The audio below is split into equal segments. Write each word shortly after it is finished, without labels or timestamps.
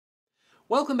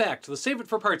Welcome back to the Save It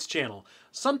for Parts channel.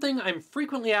 Something I'm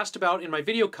frequently asked about in my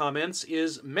video comments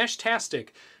is Meshtastic.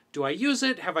 Do I use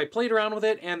it? Have I played around with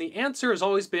it? And the answer has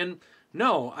always been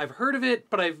no. I've heard of it,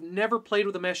 but I've never played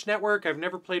with the mesh network, I've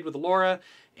never played with LoRa,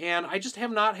 and I just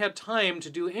have not had time to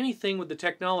do anything with the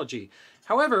technology.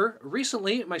 However,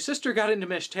 recently my sister got into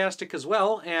Meshtastic as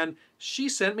well, and she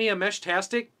sent me a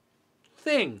Meshtastic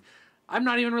thing. I'm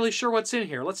not even really sure what's in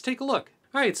here. Let's take a look.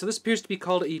 Alright, so this appears to be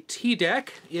called a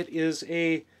T-Deck. It is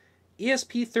a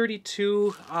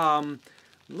ESP32,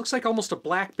 looks like almost a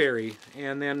BlackBerry.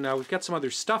 And then we've got some other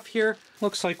stuff here.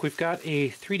 Looks like we've got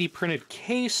a 3D printed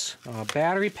case, a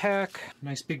battery pack,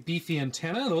 nice big beefy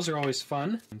antenna, those are always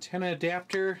fun. Antenna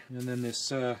adapter, and then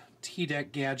this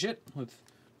T-Deck gadget with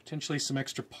potentially some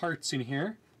extra parts in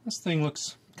here. This thing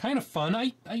looks kind of fun.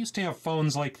 I used to have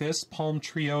phones like this, Palm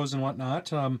Trios and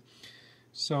whatnot.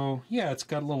 So yeah, it's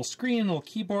got a little screen, a little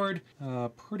keyboard,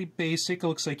 pretty basic. It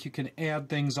looks like you can add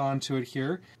things onto it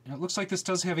here. And it looks like this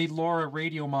does have a LoRa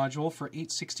radio module for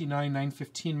 869,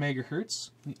 915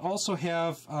 megahertz. We also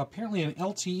have apparently an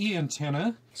LTE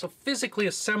antenna. So physically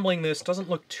assembling this doesn't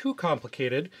look too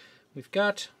complicated. We've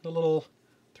got the little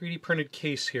 3D printed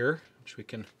case here, which we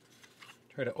can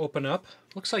try to open up.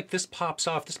 Looks like this pops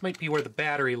off. This might be where the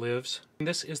battery lives. And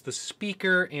this is the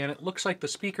speaker, and it looks like the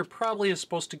speaker probably is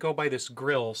supposed to go by this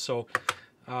grill. So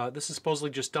this is supposedly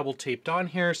just double taped on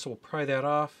here, so we'll pry that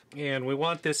off. And we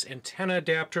want this antenna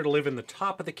adapter to live in the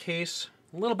top of the case.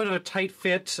 A little bit of a tight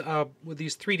fit with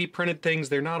these 3D printed things.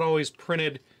 They're not always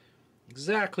printed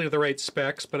exactly the right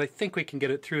specs, but I think we can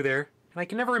get it through there. And I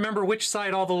can never remember which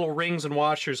side all the little rings and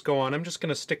washers go on. I'm just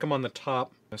going to stick them on the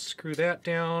top. Screw that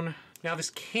down. Now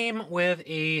this came with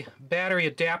a battery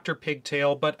adapter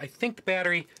pigtail, but I think the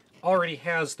battery already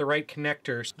has the right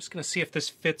connectors. I'm just going to see if this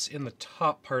fits in the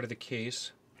top part of the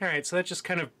case. Alright, so that just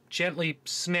kind of gently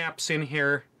snaps in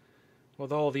here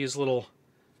with all these little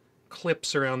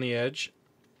clips around the edge.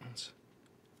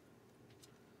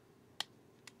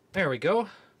 There we go.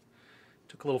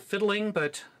 Took a little fiddling,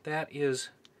 but that is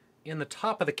in the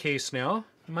top of the case now.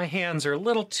 My hands are a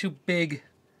little too big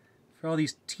for all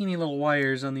these teeny little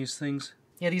wires on these things.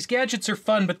 Yeah, these gadgets are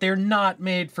fun, but they're not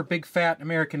made for big fat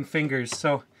American fingers,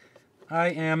 so I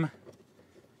am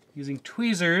using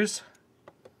tweezers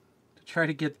to try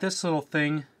to get this little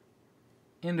thing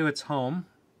into its home.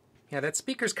 Yeah, that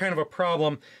speaker's kind of a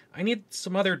problem. I need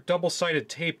some other double-sided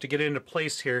tape to get it into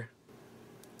place here.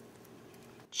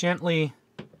 Gently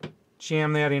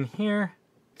jam that in here.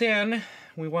 Then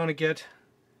we want to get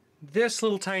this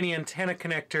little tiny antenna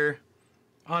connector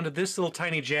onto this little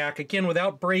tiny jack, again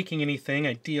without breaking anything,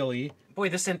 ideally. Boy,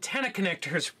 this antenna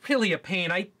connector is really a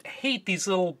pain. I hate these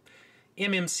little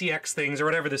MMCX things, or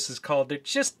whatever this is called. They're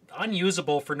just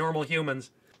unusable for normal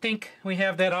humans. I think we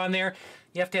have that on there.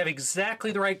 You have to have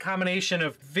exactly the right combination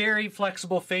of very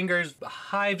flexible fingers,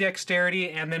 high dexterity,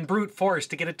 and then brute force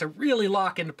to get it to really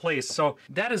lock into place. So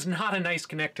that is not a nice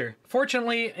connector.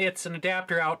 Fortunately, it's an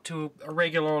adapter out to a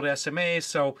regular old SMA,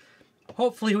 so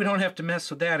hopefully we don't have to mess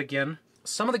with that again.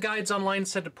 Some of the guides online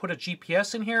said to put a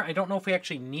GPS in here. I don't know if we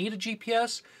actually need a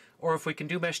GPS or if we can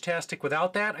do Meshtastic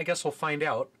without that. I guess we'll find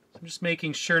out. I'm just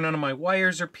making sure none of my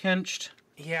wires are pinched.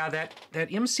 Yeah, that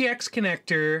MCX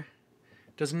connector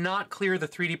does not clear the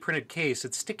 3D printed case.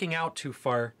 It's sticking out too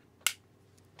far.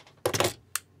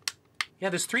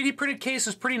 Yeah, this 3D printed case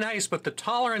is pretty nice, but the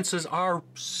tolerances are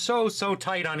so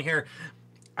tight on here.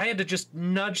 I had to just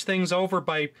nudge things over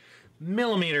by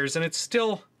millimeters, and it's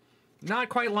still not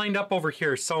quite lined up over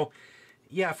here. So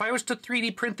yeah, if I was to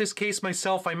 3D print this case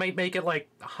myself, I might make it like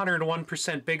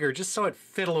 101% bigger, just so it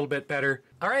fit a little bit better.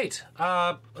 Alright,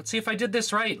 let's see if I did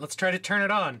this right. Let's try to turn it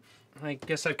on. I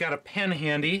guess I've got a pen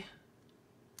handy.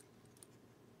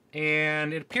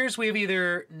 And it appears we've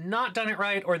either not done it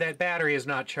right or that battery is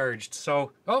not charged.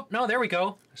 So, oh, no, there we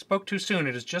go. I spoke too soon.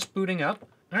 It is just booting up.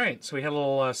 Alright, so we had a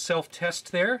little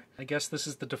self-test there. I guess this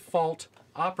is the default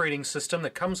operating system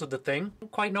that comes with the thing. I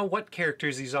don't quite know what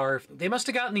characters these are. They must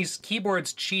have gotten these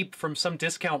keyboards cheap from some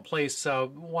discount place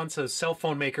once a cell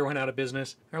phone maker went out of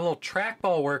business. Our little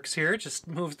trackball works here, just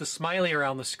moves the smiley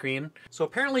around the screen. So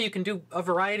apparently you can do a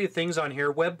variety of things on here.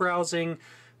 Web browsing,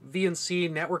 VNC,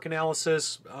 network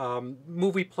analysis,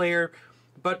 movie player,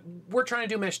 but we're trying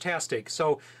to do Meshtastic.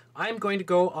 So I'm going to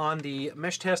go on the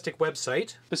Meshtastic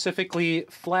website, specifically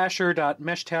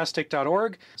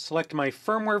flasher.meshtastic.org, select my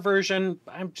firmware version.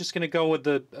 I'm just going to go with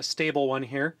a stable one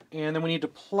here. And then we need to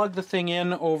plug the thing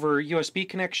in over USB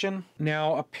connection.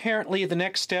 Now, apparently the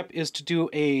next step is to do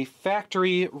a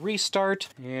factory restart,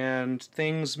 and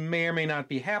things may or may not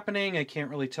be happening. I can't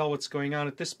really tell what's going on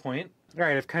at this point. All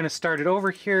right, I've kind of started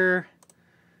over here.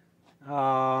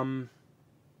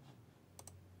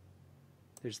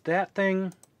 There's that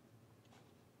thing.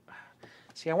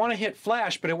 See, I want to hit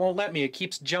flash, but it won't let me. It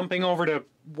keeps jumping over to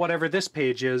whatever this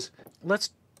page is.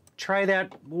 Let's try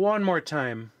that one more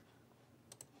time.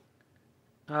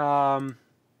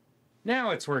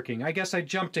 Now it's working. I guess I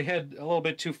jumped ahead a little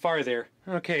bit too far there.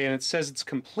 Okay, and it says it's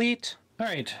complete. All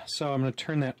right, so I'm going to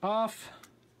turn that off,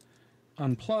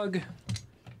 unplug,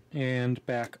 and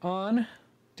back on.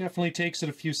 Definitely takes it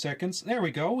a few seconds. There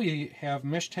we go. We have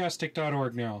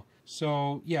meshtastic.org now.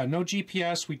 So yeah, no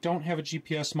GPS. We don't have a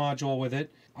GPS module with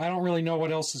it. I don't really know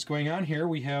what else is going on here.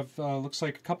 We have, looks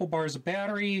like a couple bars of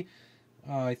battery.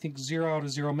 I think 0 out of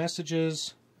 0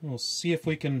 messages. We'll see if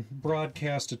we can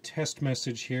broadcast a test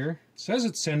message here. It says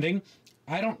it's sending.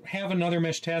 I don't have another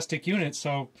Meshtastic unit,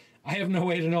 so I have no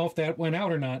way to know if that went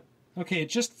out or not. Okay, it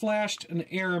just flashed an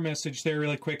error message there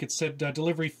really quick. It said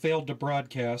delivery failed to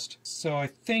broadcast. So I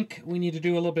think we need to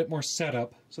do a little bit more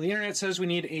setup. So the internet says we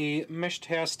need a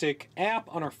Meshtastic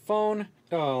app on our phone.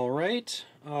 All right.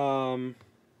 I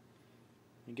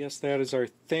guess that is our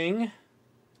thing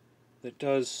that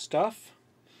does stuff.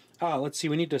 Let's see,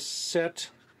 we need to set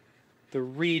the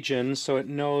region so it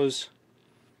knows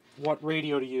what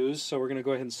radio to use. So we're going to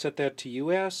go ahead and set that to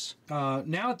US.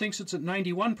 Now it thinks it's at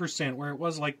 91%, where it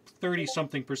was like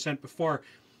 30-something% before.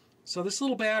 So this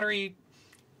little battery,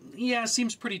 yeah,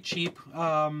 seems pretty cheap.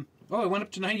 Oh, it went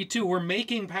up to 92. We're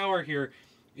making power here.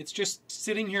 It's just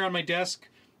sitting here on my desk,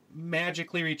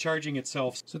 magically recharging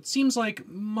itself. So it seems like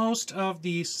most of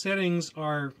the settings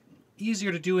are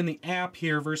easier to do in the app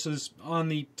here versus on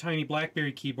the tiny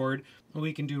BlackBerry keyboard.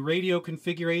 We can do radio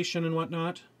configuration and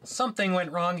whatnot. Something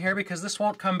went wrong here because this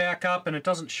won't come back up and it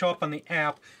doesn't show up on the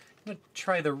app. I'm going to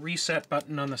try the reset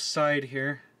button on the side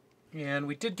here. And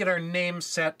we did get our name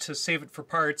set to save it for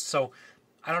parts, so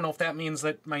I don't know if that means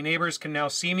that my neighbors can now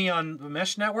see me on the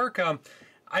Mesh Network.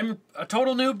 I'm a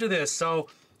total noob to this, so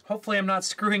hopefully I'm not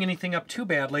screwing anything up too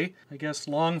badly. I guess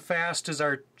long fast is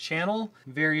our channel.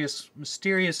 Various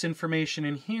mysterious information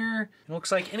in here. It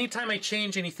looks like anytime I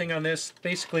change anything on this, it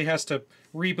basically has to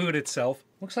reboot itself.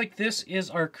 Looks like this is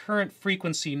our current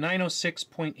frequency,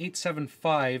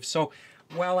 906.875. So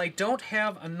while I don't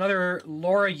have another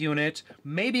LoRa unit,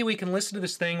 maybe we can listen to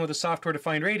this thing with a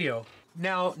software-defined radio.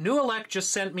 Now, New Elect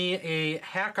just sent me a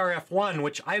Hack RF1,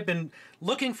 which I've been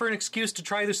looking for an excuse to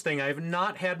try this thing. I have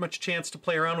not had much chance to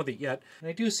play around with it yet. And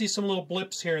I do see some little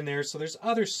blips here and there, so there's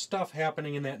other stuff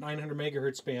happening in that 900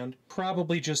 megahertz band.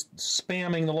 Probably just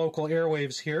spamming the local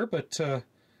airwaves here, but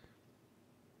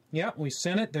yeah, we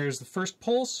sent it. There's the first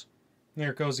pulse.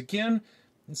 There it goes again.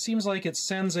 It seems like it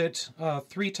sends it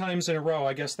 3 times in a row.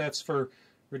 I guess that's for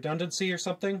redundancy or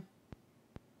something.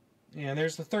 And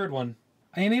there's the third one.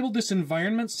 I enabled this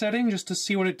environment setting just to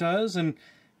see what it does, and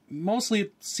mostly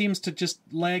it seems to just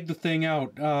lag the thing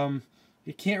out.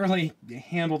 It can't really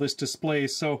handle this display,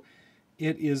 so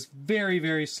it is very,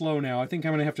 very slow now. I think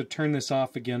I'm going to have to turn this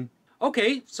off again.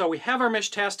 Okay, so we have our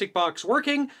Meshtastic box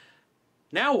working.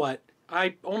 Now what?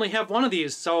 I only have one of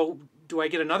these, so do I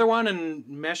get another one and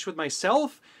mesh with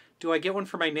myself? Do I get one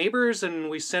for my neighbors and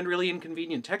we send really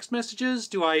inconvenient text messages?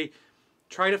 Do I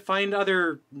try to find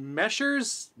other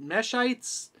meshers,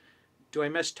 meshites? Do I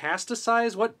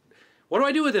meshasticize? What do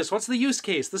I do with this? What's the use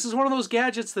case? This is one of those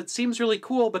gadgets that seems really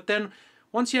cool, but then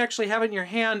once you actually have it in your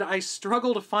hand, I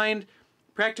struggle to find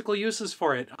practical uses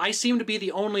for it. I seem to be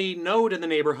the only node in the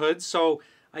neighborhood, so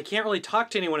I can't really talk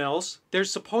to anyone else. There's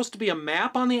supposed to be a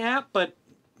map on the app, but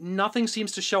nothing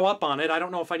seems to show up on it. I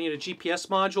don't know if I need a GPS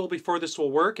module before this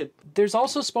will work. There's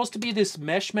also supposed to be this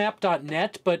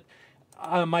meshmap.net, but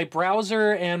my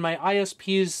browser and my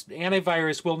ISP's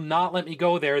antivirus will not let me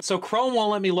go there. So Chrome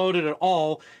won't let me load it at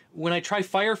all. When I try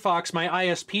Firefox, my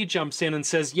ISP jumps in and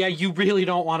says, yeah, you really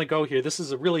don't want to go here. This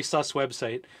is a really sus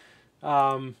website.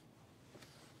 Yeah,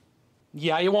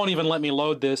 it won't even let me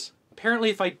load this.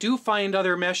 Apparently, if I do find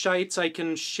other meshites, I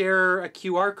can share a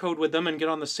QR code with them and get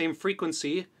on the same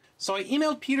frequency. So I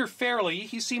emailed Peter Fairley.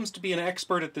 He seems to be an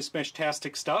expert at this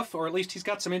Meshtastic stuff, or at least he's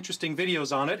got some interesting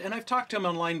videos on it, and I've talked to him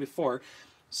online before.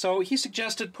 So he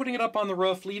suggested putting it up on the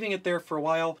roof, leaving it there for a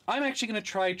while. I'm actually going to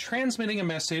try transmitting a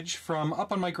message from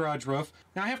up on my garage roof.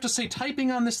 Now I have to say,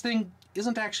 typing on this thing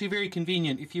isn't actually very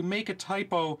convenient. If you make a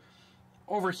typo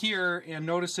over here and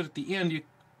notice it at the end, it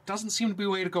doesn't seem to be a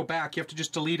way to go back. You have to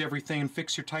just delete everything and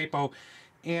fix your typo.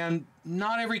 And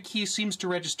not every key seems to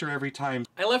register every time.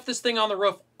 I left this thing on the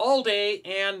roof all day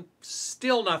and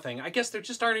still nothing. I guess there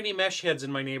just aren't any mesh heads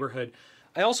in my neighborhood.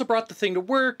 I also brought the thing to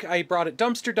work. I brought it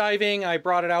dumpster diving. I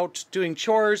brought it out doing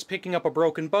chores, picking up a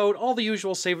broken boat, all the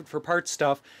usual save it for parts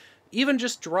stuff. Even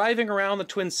just driving around the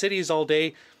Twin Cities all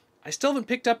day, I still haven't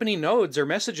picked up any nodes or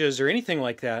messages or anything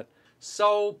like that.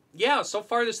 So yeah, so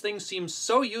far this thing seems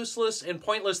so useless and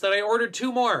pointless that I ordered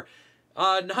 2 more.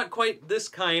 Not quite this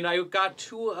kind. I got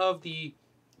 2 of the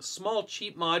small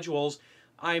cheap modules.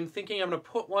 I'm thinking I'm going to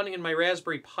put one in my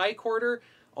Raspberry Pi quarter,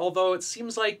 although it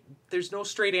seems like there's no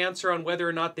straight answer on whether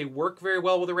or not they work very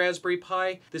well with a Raspberry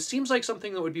Pi. This seems like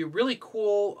something that would be really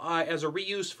cool as a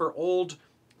reuse for old,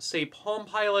 say, Palm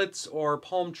Pilots or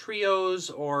Palm Trios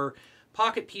or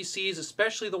Pocket PCs,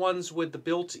 especially the ones with the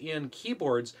built-in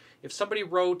keyboards. If somebody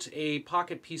wrote a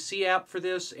Pocket PC app for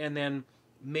this and then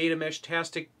made a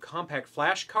Meshtastic compact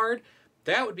flash card,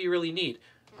 that would be really neat.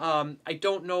 I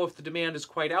don't know if the demand is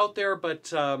quite out there,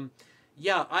 but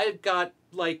yeah, I've got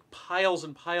like piles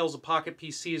and piles of Pocket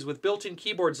PCs with built-in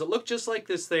keyboards that look just like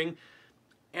this thing,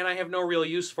 and I have no real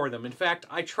use for them. In fact,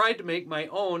 I tried to make my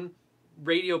own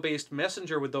radio-based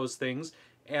messenger with those things,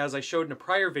 as I showed in a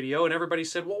prior video, and everybody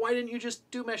said, well, why didn't you just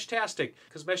do Meshtastic?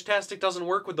 Because Meshtastic doesn't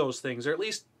work with those things, or at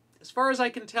least as far as I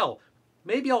can tell.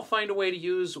 Maybe I'll find a way to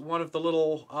use one of the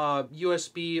little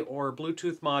USB or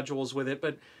Bluetooth modules with it,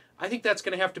 but I think that's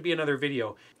going to have to be another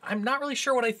video. I'm not really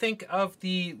sure what I think of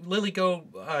the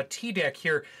LilyGo T-Deck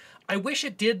here. I wish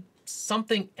it did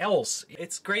something else.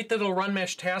 It's great that it'll run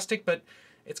Meshtastic, but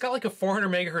it's got like a 400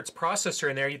 megahertz processor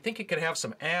in there. You'd think it could have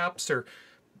some apps or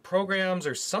programs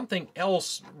or something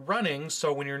else running,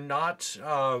 so when you're not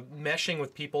meshing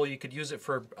with people, you could use it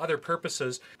for other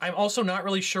purposes. I'm also not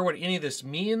really sure what any of this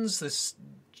means, this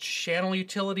channel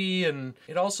utility, and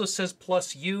it also says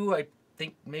plus U. I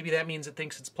think maybe that means it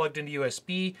thinks it's plugged into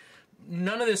USB.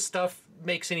 None of this stuff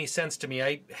makes any sense to me.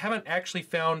 I haven't actually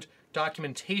found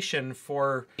documentation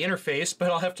for the interface,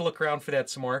 but I'll have to look around for that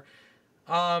some more.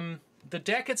 The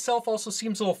deck itself also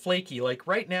seems a little flaky. Like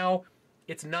right now,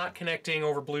 it's not connecting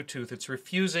over Bluetooth. It's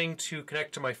refusing to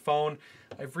connect to my phone.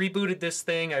 I've rebooted this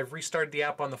thing. I've restarted the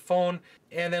app on the phone.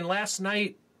 And then last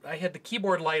night, I had the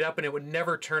keyboard light up and it would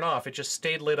never turn off. It just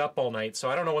stayed lit up all night. So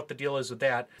I don't know what the deal is with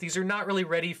that. These are not really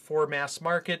ready for mass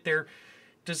market. They're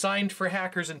designed for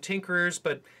hackers and tinkerers,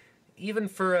 but even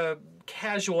for a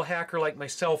casual hacker like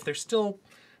myself, they're still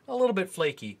a little bit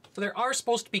flaky. So there are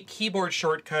supposed to be keyboard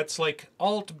shortcuts like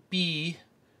Alt-B,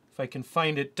 if I can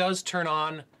find it, does turn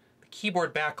on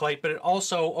keyboard backlight, but it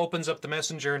also opens up the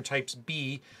messenger and types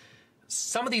B.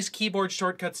 Some of these keyboard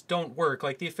shortcuts don't work.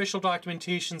 Like the official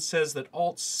documentation says that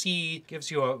Alt-C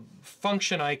gives you a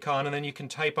function icon and then you can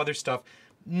type other stuff.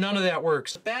 None of that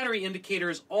works. The battery indicator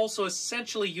is also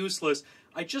essentially useless.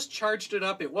 I just charged it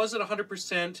up. It was at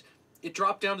 100%. It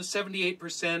dropped down to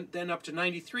 78%, then up to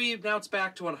 93. Now it's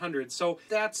back to 100. So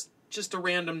that's just a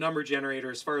random number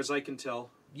generator as far as I can tell.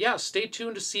 Yeah, stay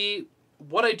tuned to see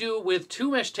what I do with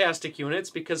 2 Meshtastic units,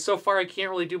 because so far I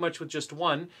can't really do much with just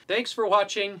one. Thanks for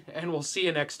watching, and we'll see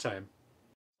you next time.